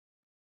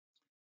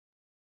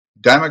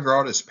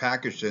DiamaGrout is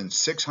packaged in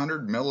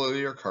 600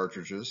 milliliter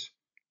cartridges,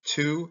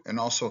 2 and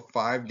also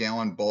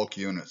 5-gallon bulk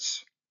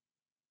units.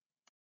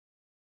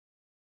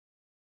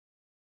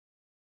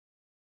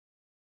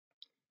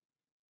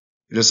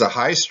 It is a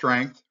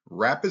high-strength,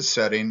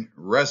 rapid-setting,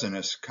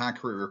 resinous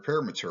concrete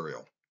repair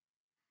material.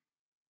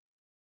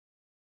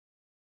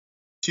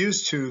 It's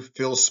used to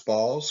fill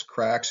spalls,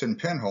 cracks, and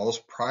pinholes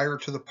prior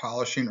to the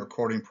polishing or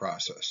coating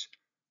process.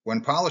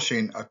 When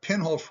polishing, a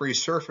pinhole-free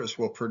surface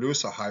will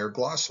produce a higher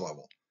gloss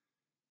level.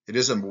 It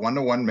is a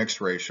 1-to-1 mix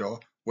ratio,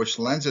 which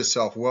lends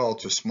itself well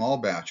to small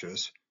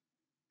batches.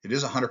 It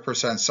is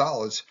 100%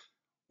 solids,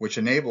 which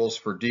enables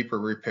for deeper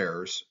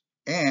repairs,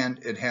 and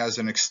it has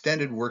an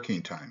extended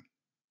working time.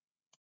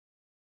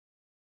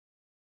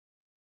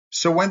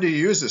 So when do you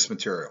use this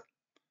material?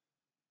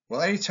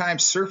 Well, anytime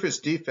surface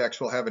defects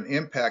will have an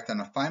impact on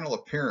the final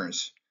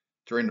appearance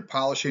during the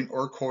polishing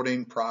or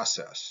coating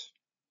process,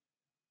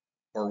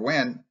 or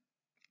when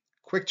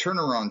quick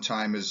turnaround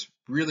time is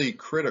really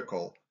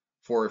critical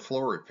for a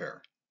floor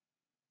repair.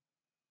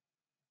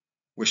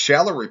 With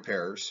shallow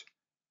repairs,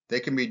 they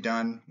can be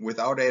done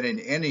without adding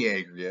any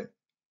aggregate,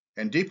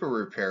 and deeper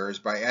repairs,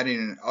 by adding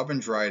an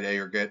oven-dried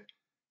aggregate,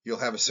 you'll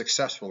have a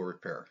successful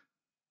repair.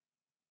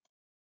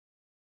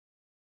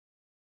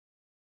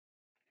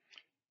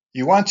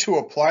 You want to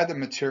apply the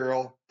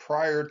material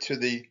prior to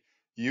the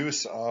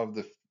use of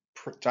the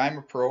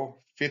DiamaPro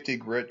 50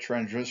 grit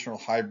transitional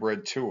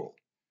hybrid tool.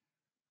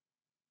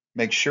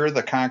 Make sure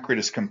the concrete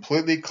is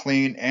completely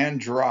clean and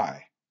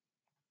dry.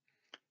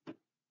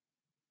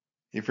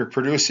 If you're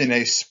producing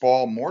a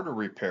spall mortar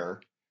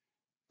repair,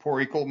 pour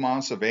equal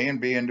amounts of A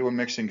and B into a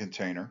mixing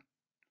container.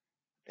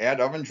 Add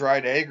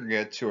oven-dried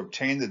aggregate to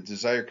obtain the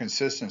desired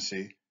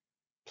consistency.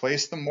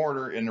 Place the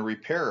mortar in the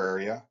repair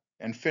area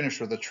and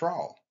finish with a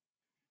trowel.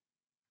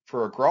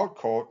 For a grout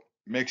coat,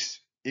 mix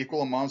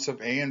equal amounts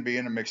of A and B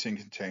in a mixing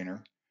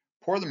container.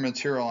 Pour the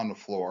material on the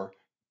floor.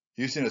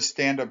 Using a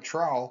stand-up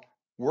trowel,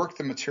 work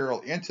the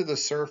material into the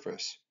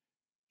surface,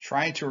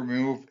 trying to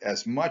remove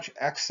as much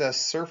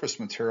excess surface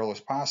material as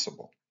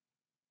possible.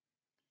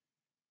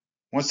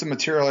 Once the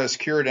material has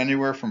cured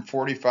anywhere from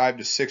 45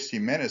 to 60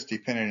 minutes,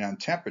 depending on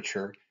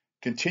temperature,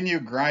 continue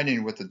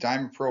grinding with the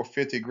DiamaPro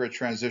 50 grit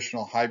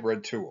transitional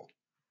hybrid tool.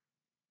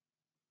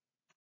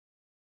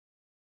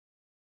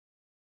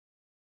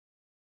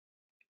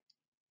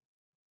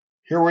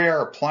 Here we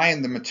are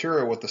applying the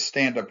material with the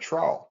stand-up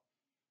trowel,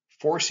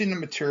 forcing the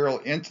material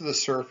into the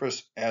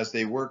surface as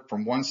they work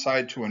from one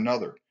side to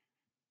another,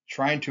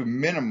 trying to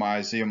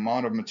minimize the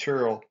amount of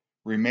material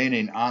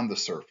remaining on the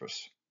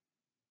surface.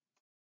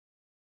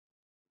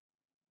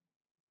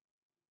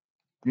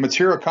 The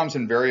material comes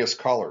in various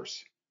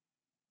colors.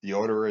 The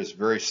odor is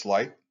very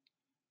slight.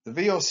 The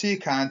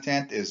VOC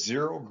content is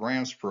 0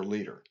 grams per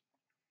liter.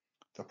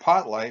 The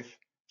pot life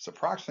is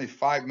approximately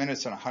 5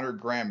 minutes in a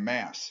 100-gram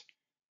mass.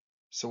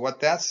 So what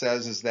that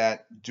says is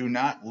that do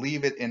not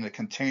leave it in the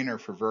container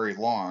for very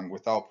long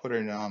without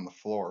putting it on the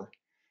floor.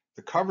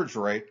 The coverage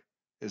rate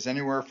is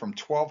anywhere from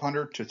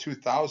 1,200 to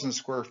 2,000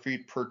 square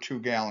feet per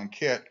 2-gallon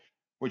kit,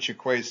 which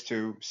equates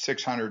to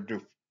 600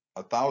 to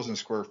 1,000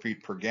 square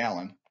feet per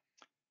gallon.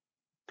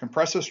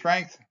 Compressive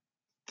strength,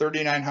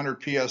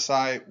 3,900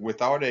 psi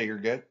without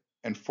aggregate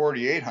and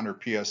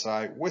 4,800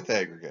 psi with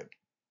aggregate.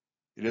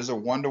 It is a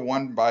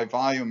 1-to-1 by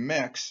volume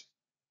mix,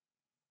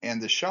 and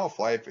the shelf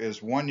life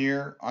is 1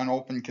 year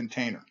unopened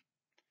container.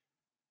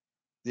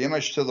 The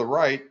image to the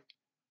right,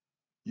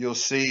 you'll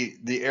see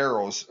the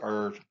arrows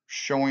are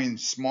showing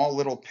small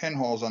little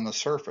pinholes on the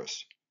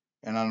surface,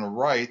 and on the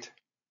right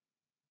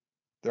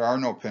there are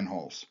no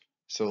pinholes.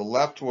 So the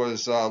left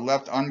was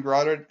left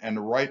ungrouted and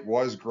the right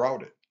was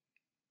grouted.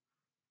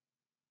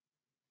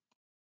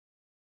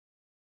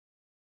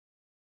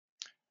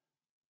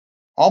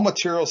 All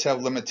materials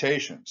have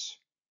limitations.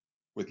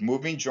 With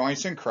moving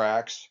joints and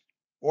cracks,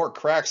 or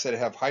cracks that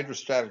have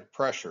hydrostatic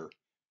pressure,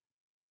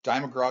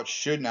 DiamaGrout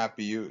should not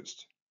be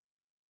used.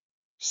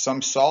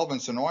 Some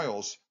solvents and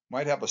oils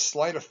might have a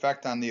slight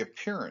effect on the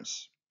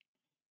appearance,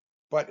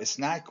 but it's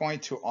not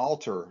going to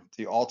alter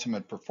the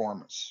ultimate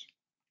performance.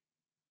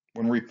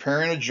 When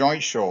repairing a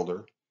joint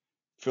shoulder,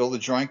 fill the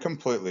joint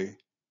completely,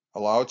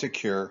 allow it to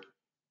cure,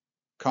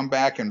 come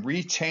back and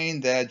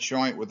retain that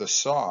joint with a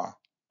saw,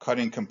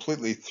 cutting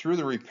completely through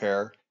the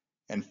repair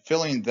and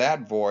filling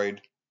that void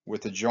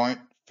with the joint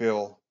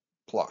fill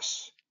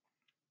plus.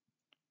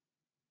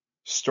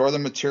 Store the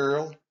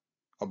material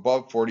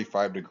above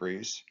 45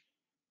 degrees.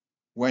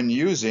 When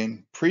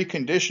using,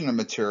 precondition the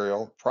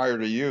material prior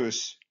to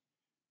use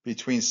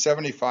between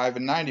 75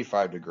 and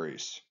 95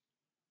 degrees.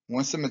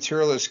 Once the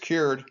material is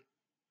cured,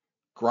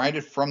 grind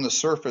it from the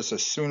surface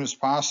as soon as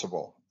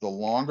possible. The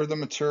longer the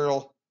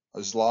material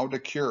is allowed to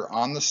cure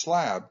on the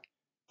slab,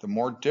 the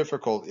more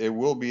difficult it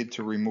will be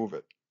to remove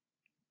it.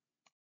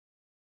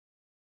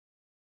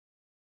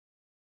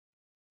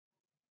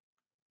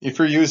 If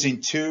you're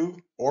using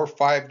 2 or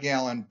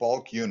 5-gallon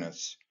bulk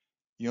units,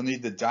 you'll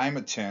need the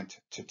DiamaTint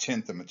to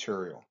tint the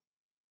material.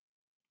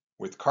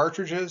 With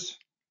cartridges,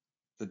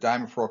 the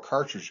DiamaPro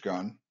cartridge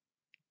gun.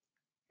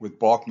 With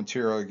bulk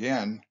material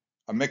again,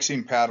 a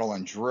mixing paddle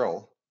and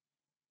drill,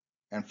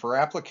 and for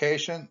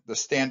application, the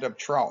stand-up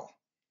trowel.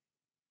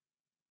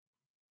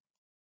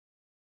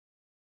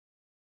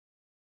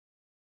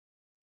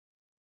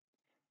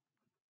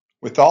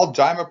 With all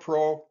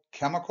DiamaPro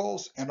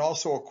chemicals and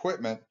also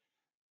equipment,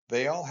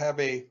 they all have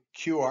a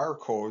QR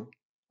code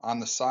on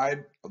the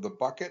side of the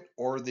bucket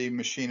or the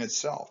machine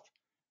itself.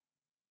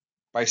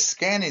 By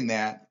scanning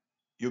that,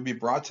 you'll be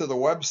brought to the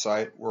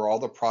website where all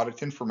the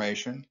product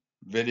information,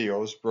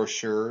 videos,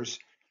 brochures,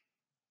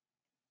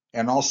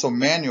 and also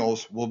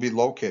manuals will be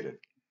located.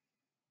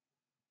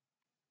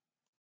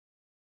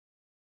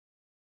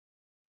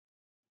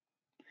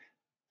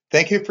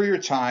 Thank you for your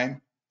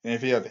time, and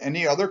if you have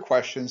any other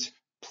questions,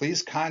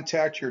 please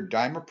contact your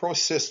DiamaPro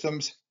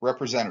Systems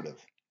representative.